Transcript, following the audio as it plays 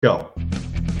Go.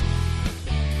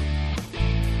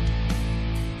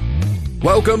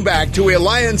 Welcome back to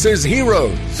Eliances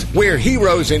Heroes, where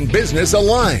heroes in business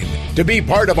align. To be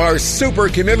part of our super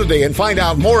community and find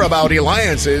out more about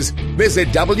Eliances, visit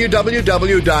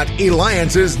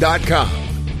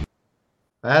www.eliances.com.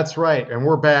 That's right. And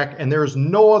we're back. And there's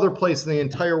no other place in the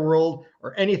entire world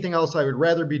or anything else I would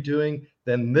rather be doing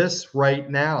than this right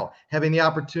now. Having the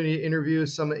opportunity to interview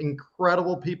some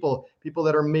incredible people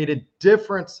that are made a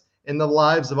difference in the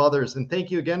lives of others. And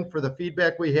thank you again for the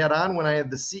feedback we had on when I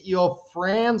had the CEO of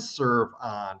FranServe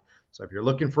on. So if you're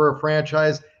looking for a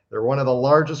franchise, they're one of the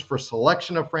largest for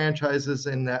selection of franchises.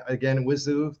 And that, again, was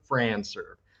the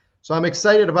FranServe. So I'm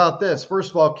excited about this.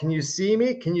 First of all, can you see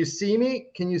me? Can you see me?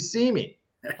 Can you see me?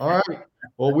 All right.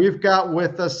 Well, we've got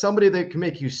with us somebody that can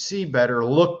make you see better,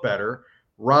 look better,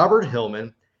 Robert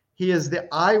Hillman. He is the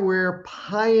eyewear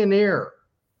pioneer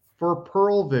for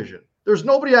Pearle Vision. There's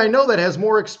nobody I know that has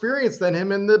more experience than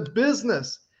him in the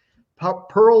business.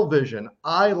 Pearle Vision,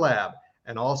 EyeLab,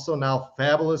 and also now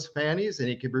Fabulous Fannys. And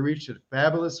he can be reached at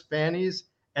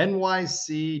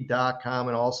fabulousfannysnyc.com,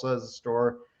 and also has a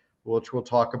store, which we'll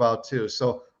talk about too.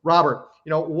 So, Robert,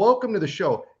 welcome to the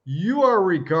show. You are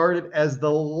regarded as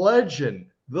the legend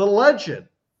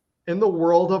in the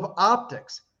world of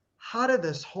optics. How did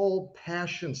this whole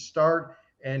passion start?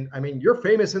 And I mean, you're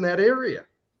famous in that area.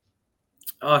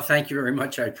 Oh, thank you very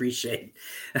much. I appreciate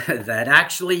that.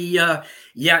 Actually,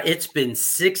 it's been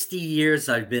 60 years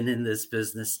I've been in this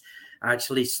business. I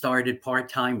actually started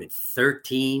part-time at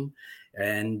 13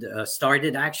 and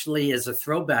started actually as a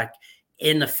throwback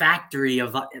in a factory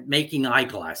of making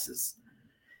eyeglasses.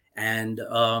 And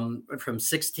from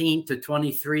 16 to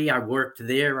 23, I worked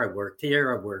there. I worked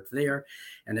here. I worked there.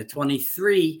 And at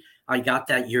 23, I got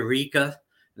that eureka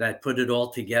that put it all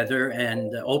together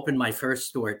and opened my first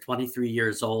store at 23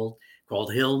 years old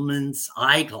called Hillman's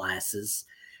Eyeglasses,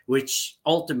 which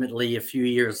ultimately a few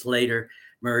years later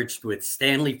merged with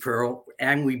Stanley Pearle,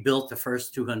 and we built the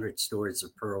first 200 stores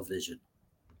of Pearle Vision.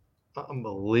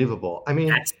 Unbelievable. I mean,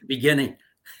 that's the beginning.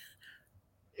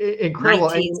 Incredible.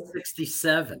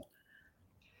 1967.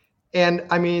 And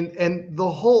I mean,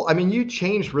 you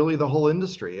changed really the whole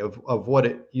industry of what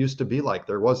it used to be like.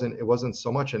 It wasn't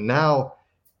so much. And now,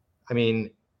 I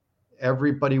mean,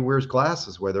 everybody wears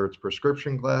glasses, whether it's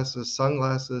prescription glasses,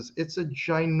 sunglasses. It's a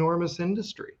ginormous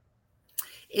industry.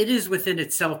 It is within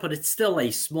itself, but it's still a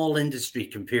small industry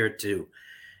compared to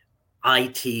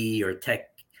IT or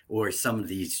tech or some of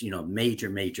these,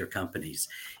 major companies.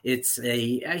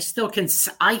 I still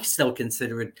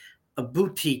consider it a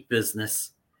boutique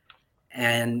business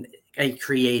and a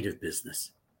creative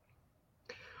business.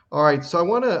 All right, so I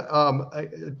want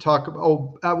to talk.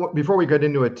 Before we get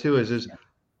into it too,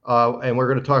 and we're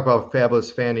going to talk about Fabulous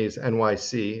Fannys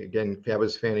NYC. Again,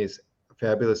 Fabulous Fannys,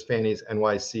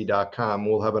 fabulousfannysnyc.com.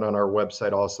 We'll have it on our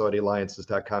website also at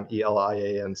eliances.com,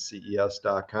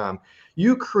 eliances.com.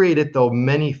 You created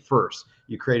many firsts.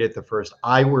 You created the first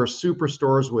eyewear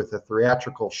superstores with the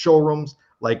theatrical showrooms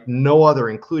like no other,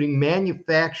 including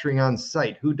manufacturing on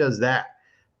site. Who does that?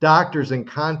 Doctors and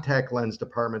contact lens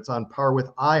departments on par with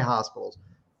eye hospitals,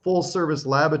 full service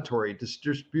laboratory,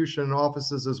 distribution and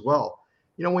offices as well.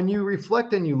 When you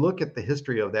reflect and you look at the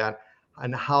history of that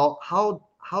and how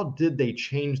did they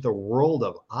change the world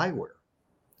of eyewear?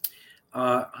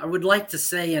 I would like to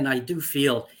say, and I do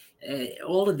feel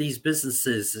all of these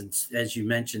businesses, as you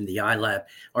mentioned, the EyeLab,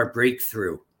 are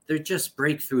breakthrough. They're just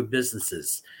breakthrough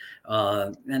businesses.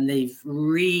 And they've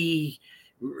remade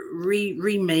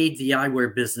the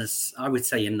eyewear business, I would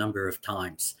say, a number of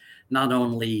times, not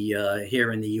only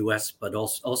here in the U.S., but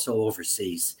also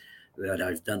overseas, that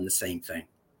I've done the same thing.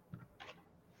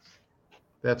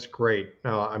 That's great.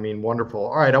 No, I mean, wonderful.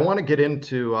 All right, I want to get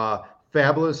into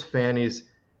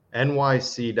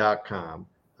fabulousfannysnyc.com.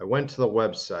 I went to the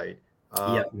website.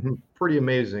 Pretty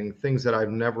amazing things that I've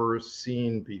never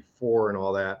seen before and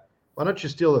all that. Why don't you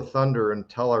steal the thunder and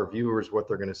tell our viewers what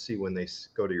they're going to see when they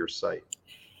go to your site?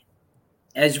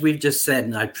 As we've just said,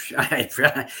 and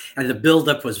and the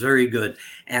buildup was very good.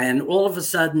 And all of a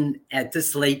sudden, at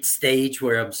this late stage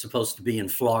where I'm supposed to be in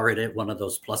Florida, one of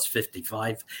those plus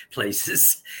 55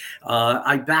 places,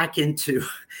 I back into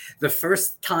the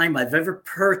first time I've ever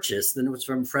purchased, and it was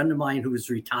from a friend of mine who was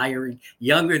retiring,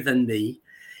 younger than me,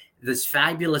 this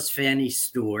Fabulous Fannys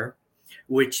store,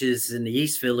 which is in the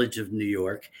East Village of New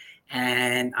York.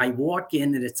 And I walk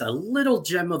in and it's a little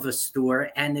gem of a store,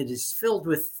 and it is filled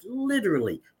with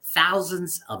literally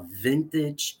thousands of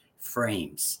vintage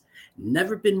frames,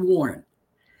 never been worn,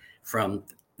 from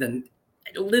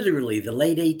literally the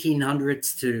late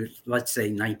 1800s to, let's say,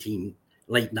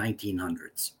 late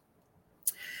 1900s.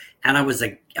 And I was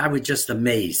just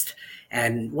amazed.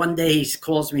 And one day he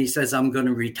calls me, he says, I'm going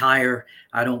to retire.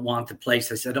 I don't want the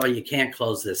place. I said, oh, you can't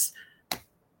close this.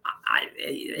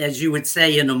 As you would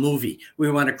say in a movie,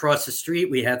 we went across the street.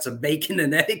 We had some bacon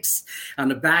and eggs on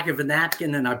the back of a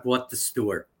napkin, and I bought the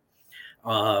store.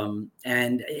 And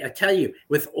I tell you,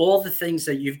 with all the things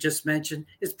that you've just mentioned,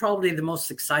 it's probably the most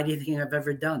exciting thing I've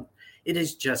ever done. It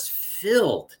is just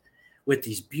filled with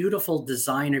these beautiful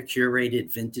designer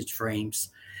curated vintage frames.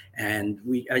 And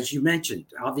we, as you mentioned,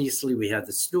 obviously we have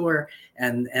the store,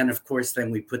 and of course, then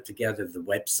we put together the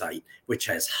website, which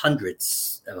has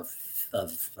hundreds of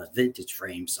vintage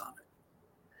frames on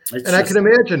it. I can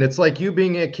imagine it's like you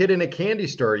being a kid in a candy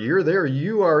store. You're there,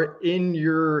 you are in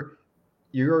your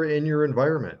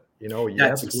environment. You know,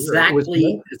 that's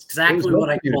exactly what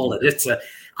I call it. It's a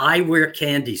eyewear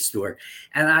candy store,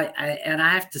 and I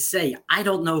have to say, I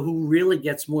don't know who really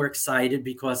gets more excited,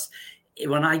 because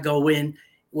when I go in,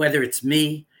 whether it's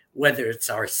me, whether it's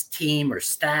our team or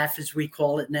staff, as we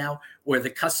call it now, or the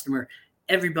customer,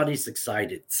 everybody's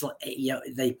excited. So, you know,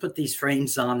 they put these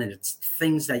frames on, and it's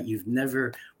things that you've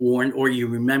never worn, or you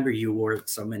remember you wore it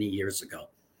so many years ago.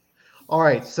 All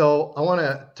right, so I want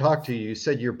to talk to you. You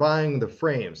said you're buying the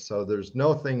frames, so there's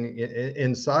nothing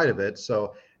inside of it.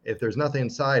 So if there's nothing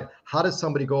inside, how does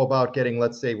somebody go about getting,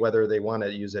 let's say, whether they want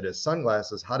to use it as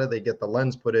sunglasses, how do they get the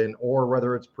lens put in, or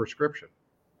whether it's prescription?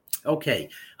 Okay,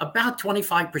 about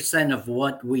 25% of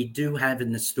what we do have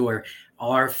in the store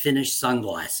are finished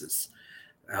sunglasses.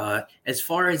 As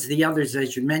far as the others,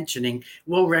 as you're mentioning,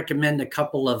 we'll recommend a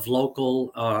couple of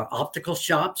local optical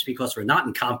shops, because we're not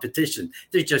in competition.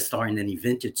 There just aren't any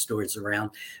vintage stores around.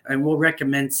 And we'll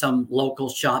recommend some local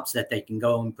shops that they can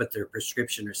go and put their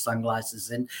prescription or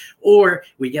sunglasses in. Or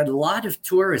we get a lot of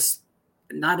tourists,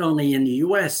 not only in the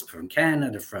U.S., from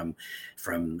Canada, from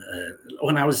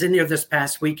when I was in there this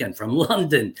past weekend, from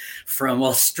London, from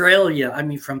Australia, I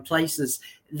mean, from places.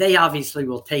 They obviously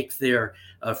will take their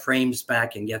frames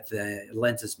back and get the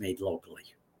lenses made locally.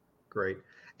 Great.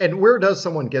 And where does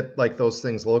someone get like those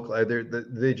things locally?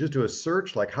 They just do a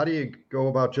search? Like, how do you go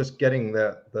about just getting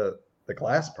the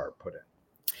glass part put in?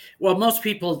 Well, most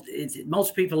people,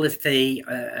 if they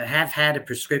have had a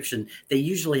prescription, they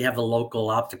usually have a local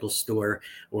optical store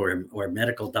or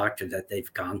medical doctor that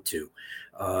they've gone to.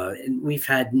 And we've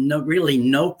had no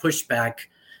pushback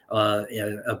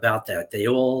about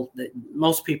that.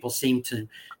 Most people seem to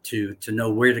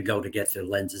know where to go to get their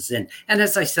lenses in. And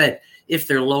as I said, if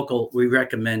they're local, we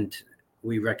recommend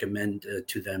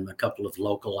to them a couple of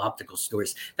local optical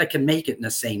stores that can make it in the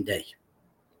same day.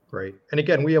 Great. And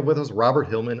again, we have with us Robert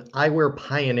Hillman, eyewear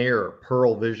pioneer,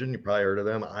 Pearle Vision. You probably heard of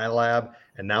them, EyeLab,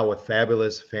 and now with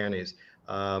fabulous Fannys.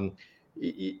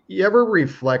 You ever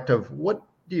reflect of what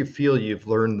do you feel you've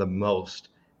learned the most,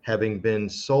 having been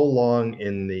so long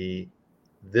in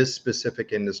this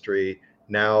specific industry?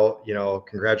 Now, you know,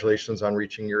 congratulations on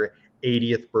reaching your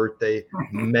 80th birthday,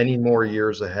 many more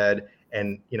years ahead,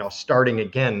 and, you know, starting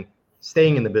again,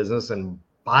 staying in the business and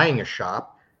buying a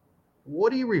shop.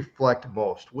 What do you reflect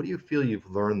most? What do you feel you've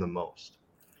learned the most?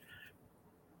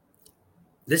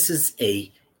 This is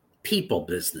a people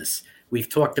business. We've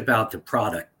talked about the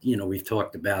product. You know, you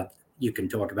can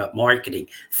talk about marketing,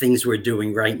 things we're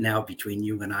doing right now between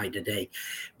you and I today.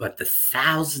 But the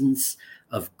thousands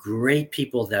of great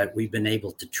people that we've been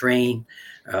able to train,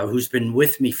 who's been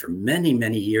with me for many,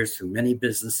 many years through many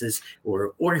businesses,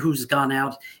 or who's gone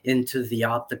out into the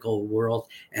optical world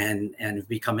and have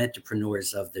become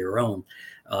entrepreneurs of their own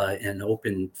and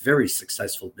opened very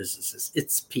successful businesses.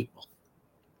 It's people.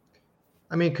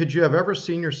 I mean, could you have ever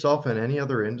seen yourself in any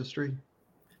other industry?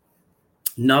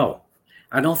 No.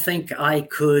 I don't think I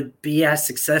could be as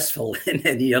successful in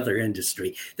any other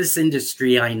industry. This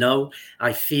industry, I know,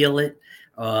 I feel it.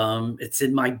 It's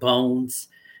in my bones,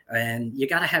 and you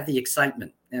got to have the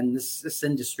excitement. And this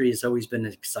industry has always been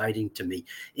exciting to me.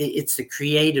 It's the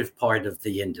creative part of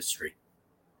the industry.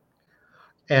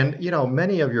 And, you know,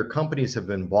 many of your companies have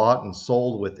been bought and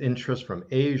sold with interest from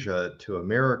Asia to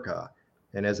America.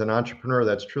 And as an entrepreneur,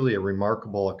 that's truly a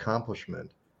remarkable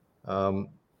accomplishment.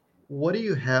 What do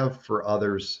you have for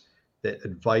others, that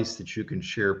advice that you can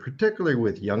share, particularly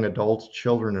with young adults,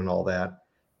 children, and all that,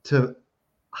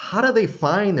 how do they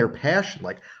find their passion?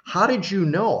 Like, how did you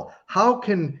know?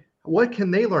 What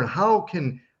can they learn? How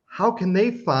can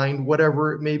they find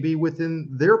whatever it may be within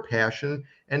their passion,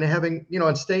 and having, you know,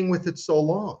 and staying with it so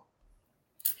long?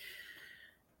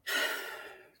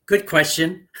 Good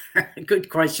question. Good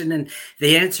question. And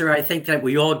the answer I think that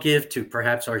we all give to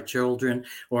perhaps our children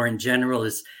or in general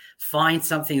is find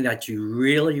something that you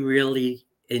really, really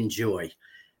enjoy.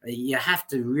 You have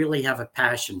to really have a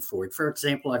passion for it. For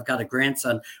example, I've got a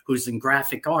grandson who's in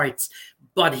graphic arts,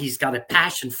 but he's got a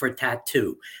passion for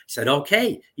tattoo. I said,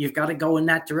 okay, you've got to go in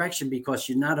that direction, because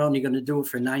you're not only going to do it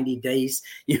for 90 days,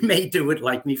 you may do it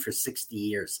like me for 60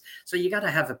 years. So you got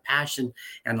to have a passion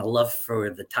and a love for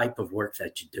the type of work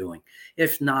that you're doing.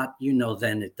 If not,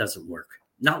 then it doesn't work.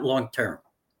 Not long term.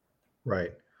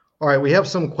 Right. All right, we have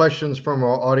some questions from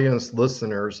our audience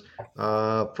listeners.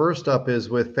 First up is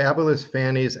with Fabulous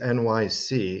Fannys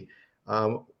NYC.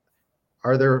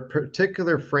 Are there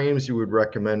particular frames you would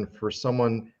recommend for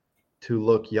someone to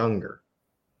look younger?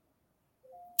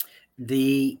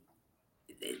 The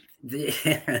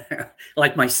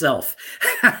like myself.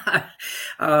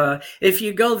 If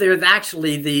you go there,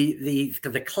 actually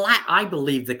I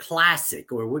believe the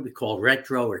classic, or what we call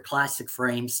retro or classic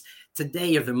frames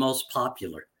today, are the most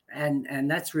popular. And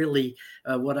that's really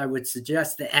what I would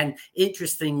suggest. And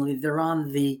interestingly, they're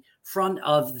on the front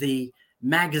of the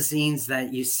magazines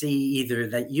that you see, either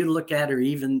that you look at, or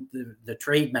even the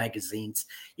trade magazines.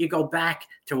 You go back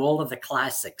to all of the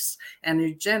classics, and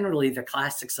they're generally the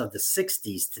classics of the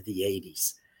 60s to the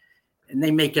 80s. And they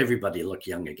make everybody look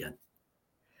young again.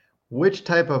 Which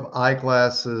type of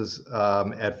eyeglasses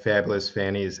at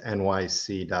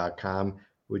fabulousfannysnyc.com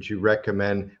would you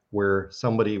recommend, where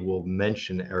somebody will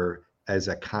mention, or as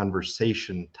a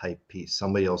conversation type piece,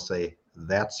 somebody will say,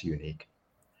 that's unique?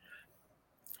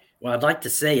 Well, I'd like to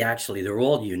say, actually, they're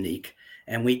all unique,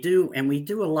 and we do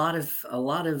a lot of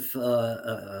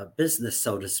business,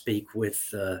 so to speak,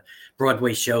 with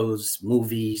Broadway shows,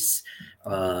 movies,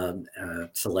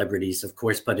 celebrities, of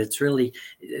course. But it's really,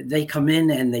 they come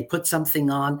in and they put something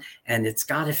on, and it's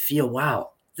got to feel,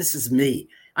 wow, this is me.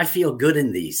 I feel good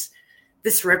in these.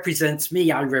 This represents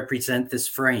me. I represent this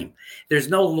frame. There's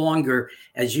no longer,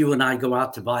 as you and I go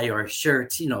out to buy our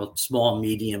shirts, small,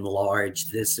 medium, large,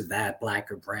 this or that,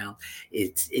 black or brown.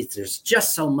 There's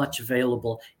just so much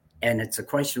available. And it's a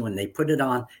question, when they put it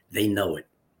on, they know it.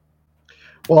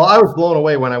 Well, I was blown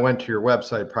away when I went to your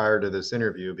website prior to this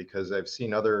interview, because I've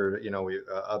seen other,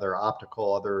 other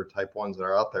optical, other type ones that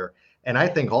are out there. And I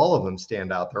think all of them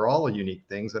stand out. They're all unique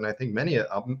things. And I think many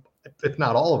of them, if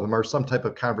not all of them, are some type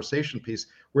of conversation piece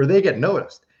where they get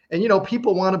noticed. And,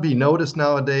 people want to be noticed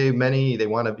nowadays. They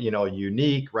want to be,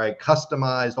 unique, right?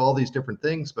 Customized, all these different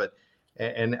things.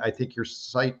 And I think your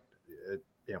site,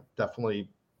 definitely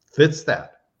fits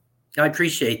that. I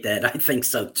appreciate that. I think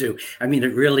so too. I mean,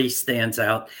 it really stands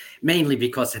out, mainly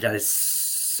because it has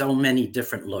so many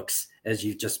different looks, as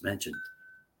you just mentioned.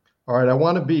 All right. I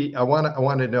want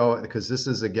to know, because this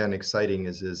is, again, exciting,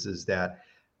 is that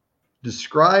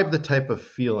describe the type of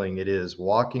feeling it is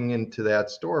walking into that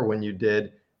store when you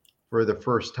did for the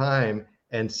first time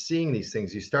and seeing these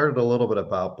things. You started a little bit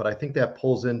about, but I think that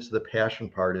pulls into the passion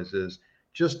part is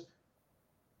just,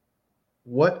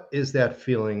 what is that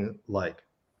feeling like?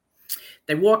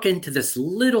 They walk into this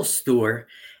little store,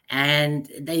 and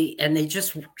they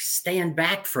just stand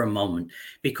back for a moment,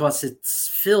 because it's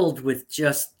filled with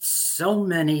just so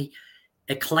many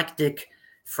eclectic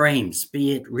frames,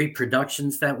 be it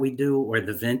reproductions that we do or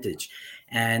the vintage.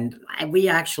 And we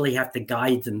actually have to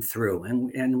guide them through.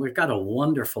 And we've got a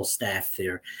wonderful staff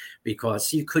there,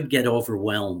 because you could get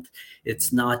overwhelmed.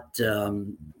 It's not,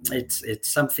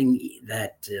 it's something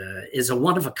that is a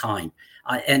one of a kind.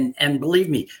 And believe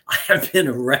me, I have been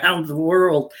around the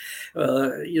world,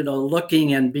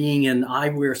 looking and being in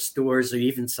eyewear stores, or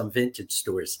even some vintage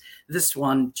stores. This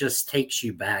one just takes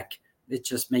you back. It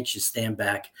just makes you stand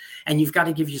back, and you've got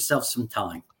to give yourself some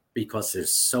time, because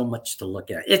there's so much to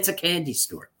look at. It's a candy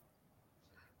store.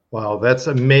 Wow, that's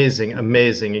amazing.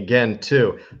 Amazing again,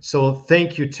 too. So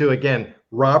thank you, too. Again,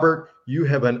 Robert, you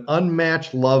have an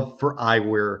unmatched love for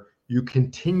eyewear. You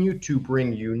continue to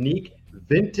bring unique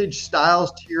vintage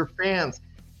styles to your fans.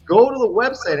 Go to the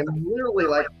website, and literally,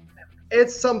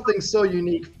 it's something so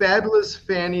unique,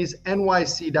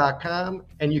 fabulousfannysnyc.com.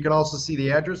 And you can also see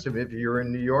the address if you're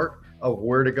in New York, of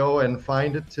where to go and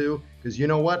find it too. Because you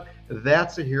know what?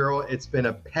 That's a hero. It's been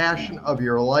a passion of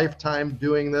your lifetime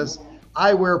doing this.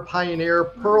 Eyewear pioneer,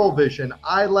 Pearle Vision,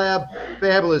 EyeLab,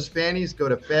 Fabulous Fannys. Go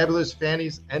to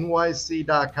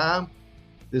fabulousfannysnyc.com.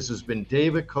 This has been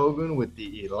David Cogan with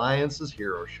the Eliances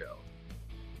Hero Show.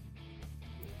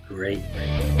 Great.